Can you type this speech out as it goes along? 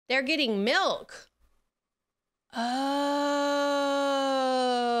They're getting milk. Oh.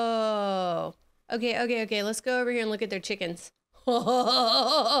 Okay. Let's go over here and look at their chickens.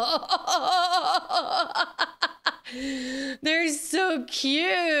 They're so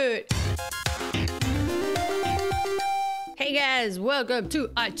cute. Hey guys, welcome to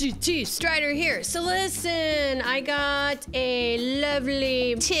IGT. Stridor here. So listen, I got a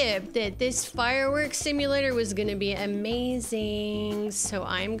lovely tip that this fireworks simulator was gonna be amazing. So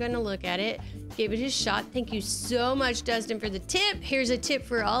I'm gonna look at it, give it a shot. Thank you so much, Dustin, for the tip. Here's a tip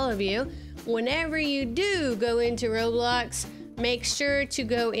for all of you. Whenever you do go into Roblox, make sure to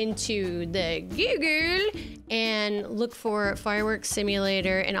go into the Google and look for fireworks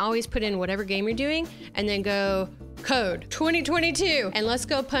simulator and always put in whatever game you're doing and then go code 2022 and let's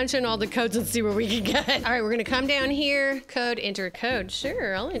go punch in all the codes and see what we can get. All right, we're gonna come down here, code, enter code.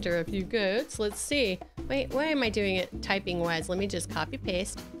 Sure, I'll enter a few codes. Let's see. Wait, why am I doing it typing wise? Let me just copy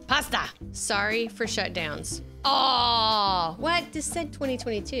paste. Pasta. Sorry for shutdowns. Oh, what? This said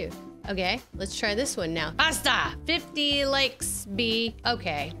 2022. Okay, let's try this one now. Pasta. 50 likes be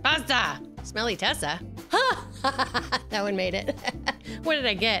okay. Pasta. Smelly Tessa. That one made it. What did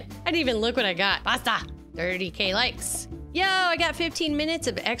I get? I didn't even look what I got. Pasta. 30K likes. Yo, I got 15 minutes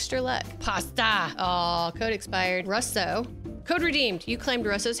of extra luck. Pasta. Oh, code expired. Russo. Code redeemed. You claimed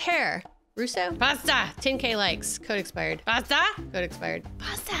Russo's hair. Russo? Pasta. 10K likes. Code expired. Pasta? Code expired.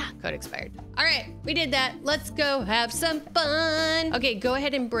 Pasta. Code expired. All right, we did that. Let's go have some fun. Okay, go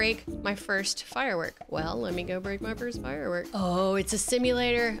ahead and break my first firework. Well, let me go break my first firework. Oh, it's a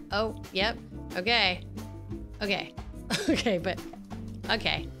simulator. Oh, yep. Okay. Okay. Okay, but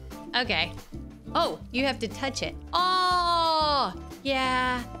okay. Okay. Oh, you have to touch it. Oh,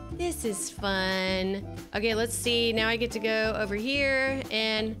 yeah, this is fun. Okay, let's see. Now I get to go over here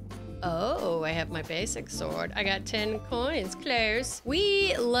and oh, I have my basic sword. I got 10 coins, Claire's.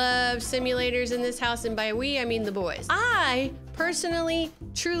 We love simulators in this house, and by we, I mean the boys. I personally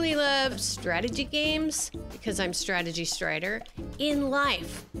truly love strategy games because I'm Strategy Strider. In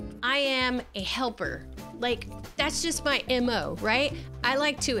life, I am a helper. Like, that's just my MO, right? I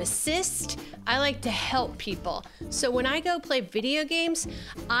like to assist. I like to help people. So when I go play video games,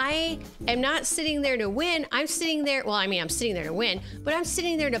 I am not sitting there to win. I'm sitting there, well, I mean, I'm sitting there to win, but I'm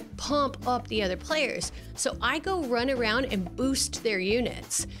sitting there to pump up the other players. So I go run around and boost their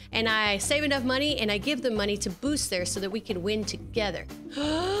units. And I save enough money and I give them money to boost theirs so that we can win together.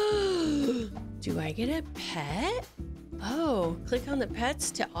 Do I get a pet? Oh, click on the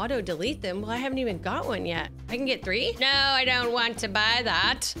pets to auto delete them. Well, I haven't even got one yet. I can get 3? No, I don't want to buy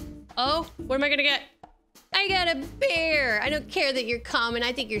that. Oh, what am I gonna get? I got a bear. I don't care that you're common.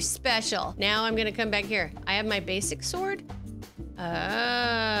 I think you're special. Now I'm gonna come back here. I have my basic sword. Oh,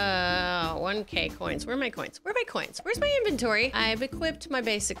 1K coins. Where are my coins? Where are my coins? Where's my inventory? I've equipped my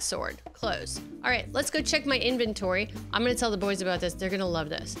basic sword. Close. All right, let's go check my inventory. I'm gonna tell the boys about this. They're gonna love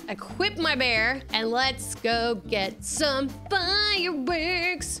this. Equip my bear and let's go get some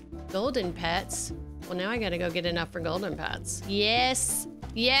fireworks. Golden pets. Well, now I gotta go get enough for golden pets. Yes,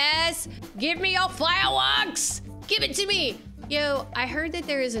 yes, give me your fireworks. Give it to me. Yo, I heard that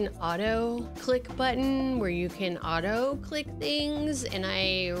there is an auto click button where you can auto click things, and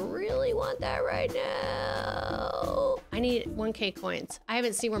I really want that right now. I need 1K coins. I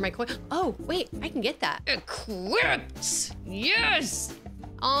haven't seen where my coin. Oh, wait, I can get that. Equipped. Yes.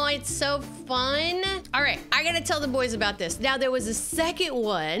 Oh, it's so fun. All right, I gotta tell the boys about this. Now, there was a second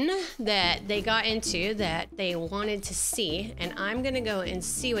one that they got into that they wanted to see, and I'm gonna go and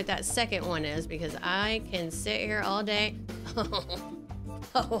see what that second one is because I can sit here all day.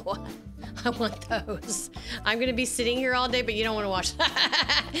 Oh, I want those. I'm gonna be sitting here all day, but you don't wanna watch.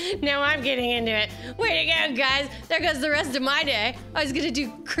 Now I'm getting into it. Way to go, guys. There goes the rest of my day. I was gonna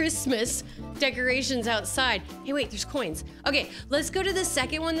do Christmas decorations outside. Hey, wait, there's coins. Okay, let's go to the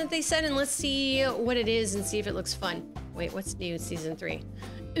second one that they said and let's see what it is and see if it looks fun. Wait, what's new season 3?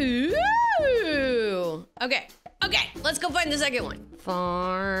 Ooh. Okay, let's go find the second one.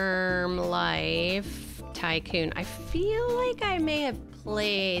 Farm Life Tycoon. I feel like I may have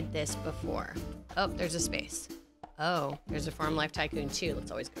played this before. Oh, there's a space. Oh, there's a Farm Life Tycoon 2. Let's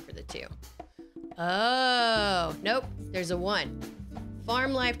always go for the 2. Oh, nope, there's a 1.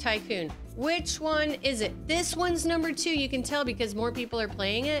 Farm Life Tycoon. Which one is it? This one's number 2. You can tell because more people are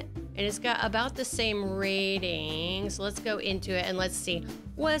playing it and it's got about the same rating. So let's go into it and let's see.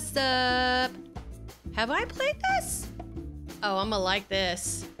 What's up? Have I played this? Oh, I'm gonna like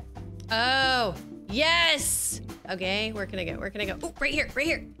this. Oh, yes. Okay, where can I go? Where can I go? Oh, right here, right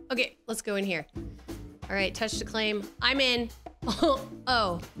here. Okay, let's go in here. All right, touch to claim. I'm in.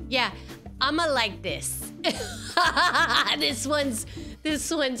 Oh, yeah. I'ma like this.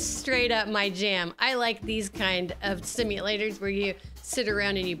 This one's straight up my jam. I like these kind of simulators where you sit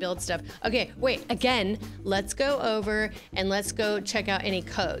around and you build stuff. Okay, wait, again, let's go over and let's go check out any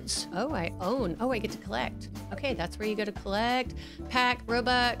codes. Oh, I own. Oh, I get to collect. Okay, that's where you go to collect. Pack,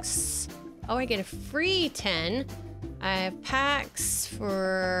 Robux. Oh, I get a free 10. I have packs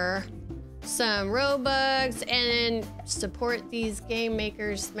for some Robux and support these game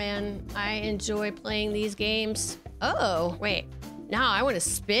makers, man. I enjoy playing these games. Oh, wait. Now I want to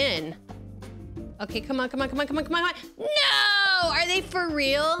spin. Okay, come on, come on, come on, come on, come on. No! Are they for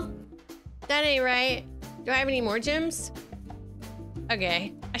real? That ain't right. Do I have any more gems?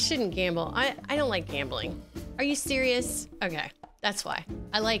 Okay, I shouldn't gamble. I don't like gambling. Are you serious? Okay, that's why.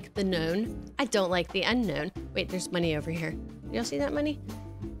 I like the known. I don't like the unknown. Wait, there's money over here. Y'all see that money?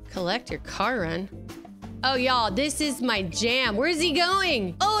 Collect your car run. Oh, y'all, this is my jam. Where's he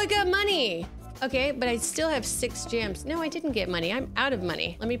going? Oh, I got money. Okay, but I still have 6 gems. No, I didn't get money. I'm out of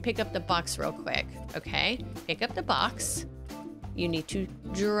money. Let me pick up the box real quick. Okay, pick up the box. You need to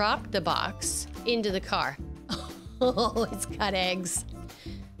drop the box into the car. Oh, it's got eggs.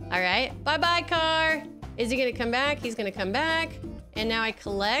 All right, bye-bye, car. Is he gonna come back? He's gonna come back. And now I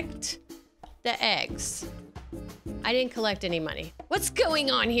collect the eggs. I didn't collect any money. What's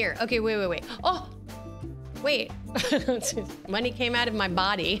going on here? Okay, wait. Oh, wait. Money came out of my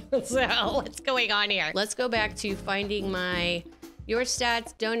body. So what's going on here? Let's go back to finding my your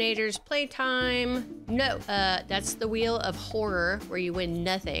stats, donators, playtime. No, that's the wheel of horror where you win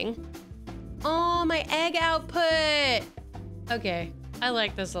nothing. Oh, my egg output. Okay, I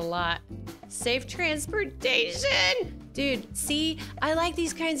like this a lot. Safe transportation. Dude, see, I like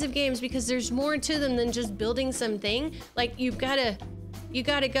these kinds of games because there's more to them than just building something. Like you gotta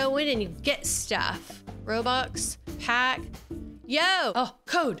go in and you get stuff. Robux, pack. Yo! Oh,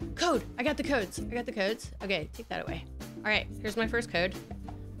 code. I got the codes. Okay, take that away. All right, here's my first code.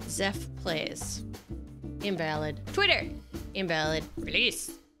 Zeph plays. Invalid. Twitter. Invalid.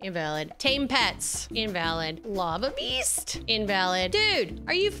 Release. Invalid. Tame pets. Invalid. Lava beast. Invalid. Dude,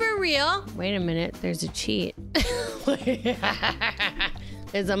 are you for real? Wait a minute, there's a cheat.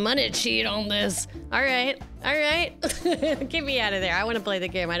 There's a money cheat on this. All right. Get me out of there. I want to play the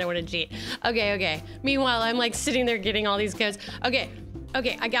game. I don't want to cheat. Okay. Meanwhile, I'm like sitting there getting all these codes. Okay,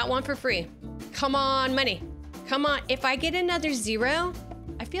 I got one for free. Come on, money. Come on. If I get another 0,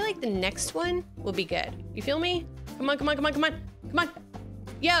 I feel like the next one will be good. You feel me? Come on.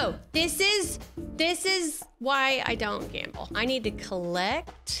 Yo, this is why I don't gamble. I need to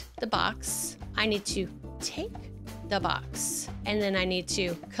collect the box. I need to take the box. And then I need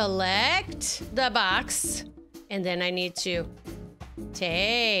to collect the box. And then I need to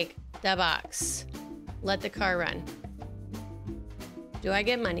take the box. Let the car run. Do I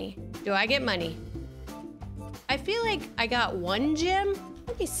get money? I feel like I got 1 gem.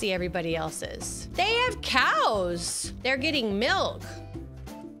 Let me see everybody else's. They have cows. They're getting milk.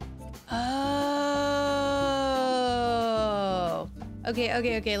 Oh.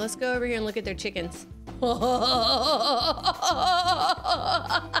 Okay. Let's go over here and look at their chickens.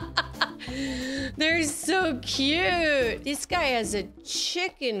 They're so cute. This guy has a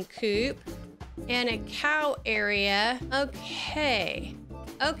chicken coop and a cow area. Okay,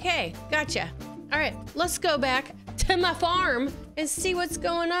 gotcha. All right, let's go back to my farm and see what's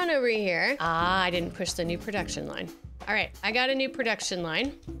going on over here. Ah, I didn't push the new production line. All right, I got a new production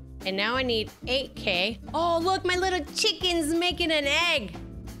line. And now I need 8K. Oh, look, my little chicken's making an egg.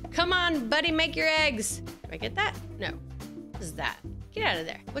 Come on, buddy, make your eggs. Do I get that? No. What is that? Get out of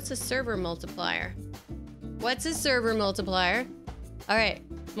there. What's a server multiplier? All right,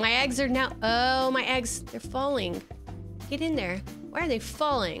 my eggs are now, oh, my eggs, they're falling. Get in there. Why are they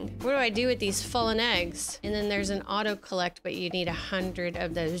falling? What do I do with these fallen eggs? And then there's an auto collect, but you need 100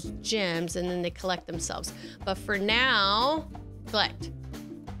 of those gems and then they collect themselves. But for now, collect.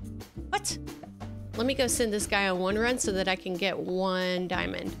 What? Let me go send this guy on 1 run so that I can get 1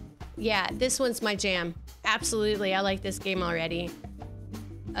 diamond. Yeah, this one's my jam. Absolutely, I like this game already.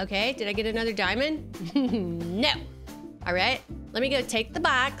 Okay, did I get another diamond? No. All right, let me go take the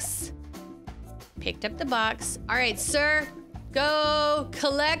box. Picked up the box. All right, sir, go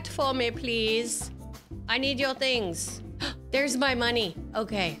collect for me, please. I need your things. There's my money.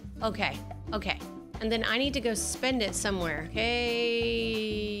 Okay. And then I need to go spend it somewhere.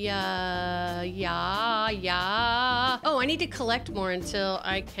 Okay, yeah. Oh, I need to collect more until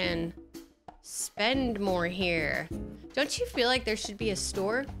I can spend more here. Don't you feel like there should be a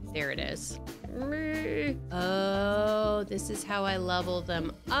store? There it is. Oh, this is how I level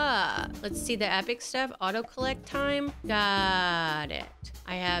them up. Let's see the epic stuff. Auto collect time. Got it.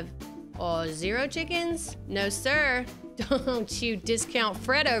 I have 0 chickens? No, sir. Don't you discount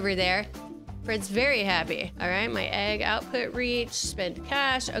Fred over there. Fred's very happy. All right, my egg output reach, spend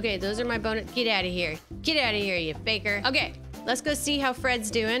cash. Okay, those are my bonus. Get out of here. Get out of here, you faker. Okay, let's go see how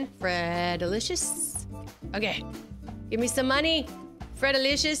Fred's doing. Fredalicious. Okay, give me some money.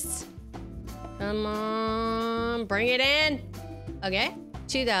 Fredalicious. Come on, bring it in. Okay,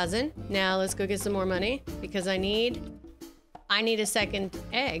 2,000. Now let's go get some more money because I need a second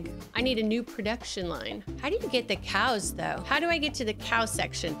egg. I need a new production line. How do you get the cows though? How do I get to the cow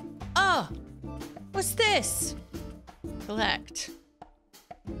section? Oh, what's this? Collect.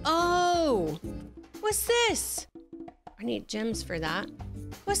 Oh, what's this? I need gems for that.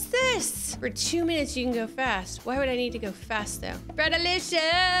 What's this? For 2 minutes you can go fast. Why would I need to go fast though?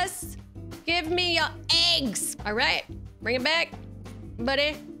 Fredalicious, give me your eggs. All right, bring it back,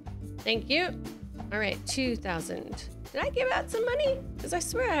 buddy. Thank you. All right, 2,000. Did I give out some money? Because I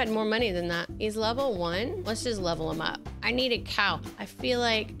swear I had more money than that. He's level 1. Let's just level him up. I need a cow. I feel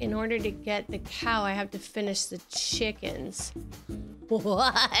like in order to get the cow, I have to finish the chickens.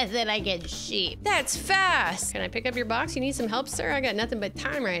 What? Then I get sheep. That's fast. Can I pick up your box? You need some help, sir? I got nothing but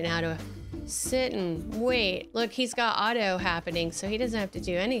time right now to sit and wait. Look, he's got auto happening, so he doesn't have to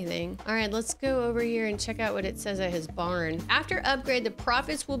do anything. All right, let's go over here and check out what it says at his barn. After upgrade, the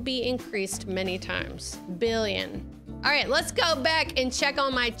profits will be increased many times. Billion. All right, let's go back and check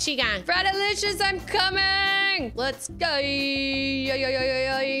on my chicken. Fredalicious, I'm coming. Let's go.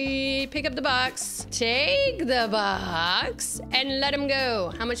 Pick up the box. Take the box and let him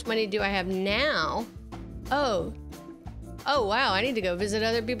go. How much money do I have now? Oh, wow, I need to go visit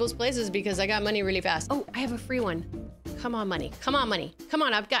other people's places because I got money really fast. Oh, I have a free one. Come on, money. Come on, money. Come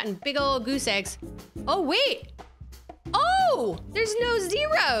on, I've gotten big old goose eggs. Oh, wait. Oh, there's no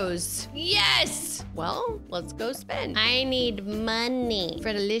zeros. Yes. Well, let's go spend. I need money.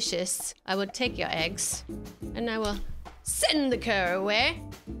 Fredalicious, I will take your eggs and I will send the car away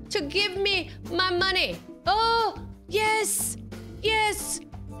to give me my money. Oh, yes. Yes.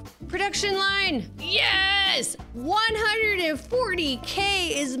 Production line. Yes.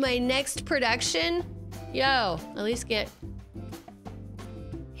 140K is my next production. Yo, at least get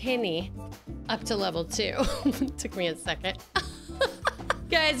Henny up to level 2. Took me a second.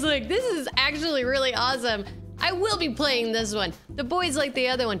 Guys, look, this is actually really awesome. I will be playing this one. The boys like the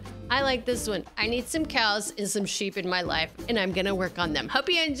other one. I like this one. I need some cows and some sheep in my life, and I'm gonna work on them. Hope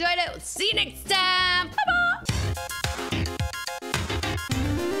you enjoyed it. See you next time. Bye-bye.